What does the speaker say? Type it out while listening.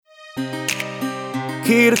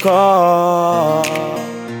Kirka.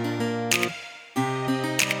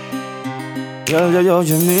 Yo,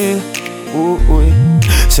 Yemil. Uy.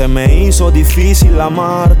 Se me hizo difícil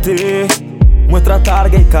amarte. Muestra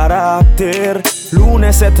targa y carácter.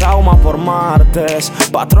 Lunes se trauma por martes.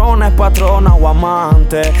 Patrona es patrona o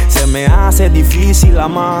amante. Se me hace difícil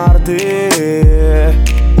amarte.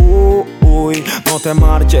 Uy, no te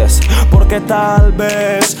marches, porque tal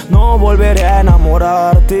vez no volveré a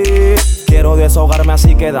enamorarte. Quiero desahogarme,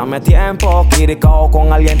 así que dame tiempo. Kirikao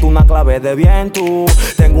con aliento, una clave de viento.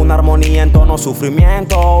 Tengo una armonía en tono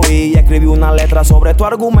sufrimiento y escribí una letra sobre tu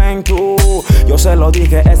argumento. Yo se lo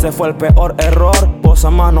dije, ese fue el peor error. Voz a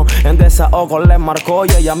mano en desahogo le marcó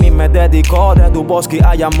y ella a mí me dedicó. De Duboski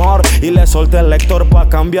hay amor y le solté el lector pa'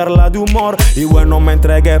 cambiarla de humor. Y bueno, me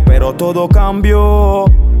entregué, pero todo cambió.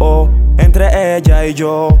 Entre ella y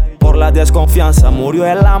yo, por la desconfianza murió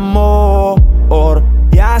el amor.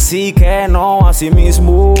 Y así que no, así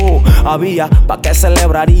mismo había pa' que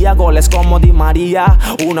celebraría goles como Di María.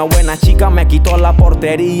 Una buena chica me quitó la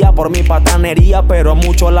portería por mi patanería, pero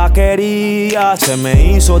mucho la quería. Se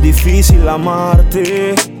me hizo difícil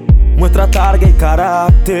amarte. Muestra targa y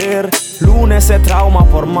carácter. Lunes se trauma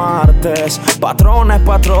por martes. Patrona es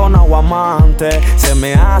patrona o amante. Se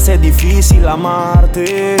me hace difícil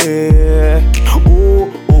amarte.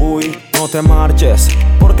 Uy, no te marches,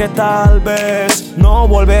 porque tal vez no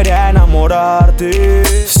volveré a enamorarte.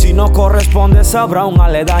 Si no correspondes habrá un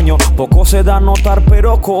aledaño. Poco se da a notar,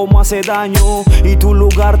 pero cómo hace daño. Y tu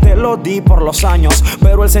lugar te lo di por los años,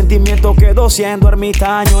 pero el sentimiento quedó siendo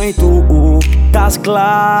ermitaño. Y tú estás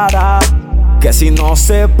clara que si nos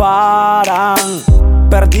separan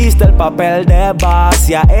perdiste el papel de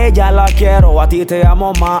base. A ella la quiero, a ti te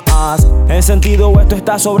amo más. En sentido esto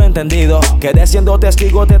está sobreentendido, que de siendo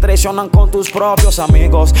testigo te traicionan con tus propios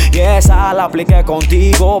amigos. Y esa la apliqué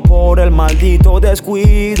contigo por el maldito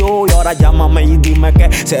descuido. Y ahora llámame y dime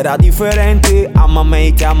que será diferente. Ámame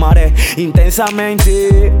y te amaré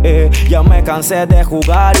intensamente. Ya me cansé de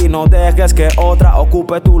jugar y no dejes que otra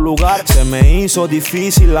ocupe tu lugar. Se me hizo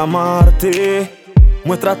difícil amarte.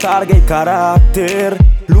 Muestra targa y carácter.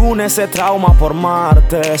 Lunes se trauma por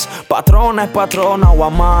martes. Patrona es patrona o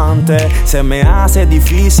amante. Se me hace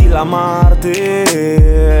difícil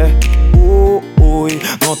amarte. Uy,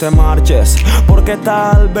 no te marches, porque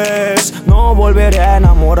tal vez no volveré a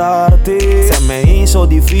enamorarte. Se me hizo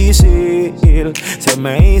difícil, se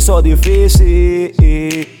me hizo difícil.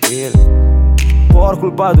 Por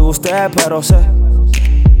culpa de usted, pero sé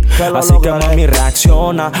que así que mami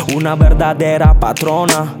reacciona, una verdadera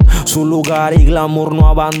patrona. Su lugar y glamour no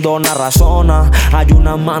abandona, razona. Hay un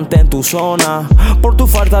amante en tu zona. Por tu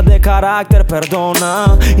falta de carácter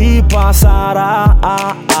perdona. Y pasará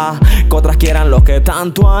que otras quieran lo que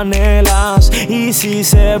tanto anhelas. Y si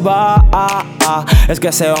se va es que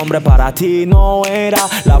ese hombre para ti no era.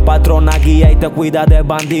 La patrona guía y te cuida de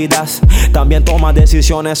bandidas. También toma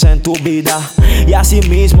decisiones en tu vida. Y así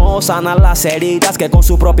mismo sana las heridas que con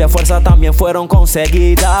su propia fuerza también fueron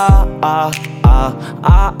conseguidas.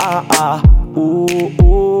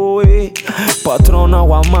 Uy, patrona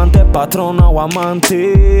o amante, patrona o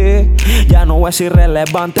amante. Ya no es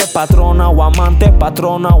irrelevante, patrona o amante,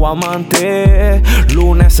 patrona o amante.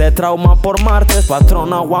 Lunes se trauma por martes,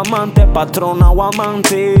 patrona o amante, patrona o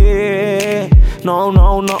amante. No,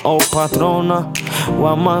 patrona o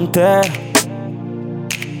amante.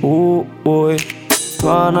 Uy,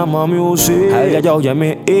 Panama Music. Yo,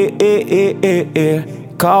 Yemil,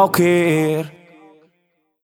 Kaukir.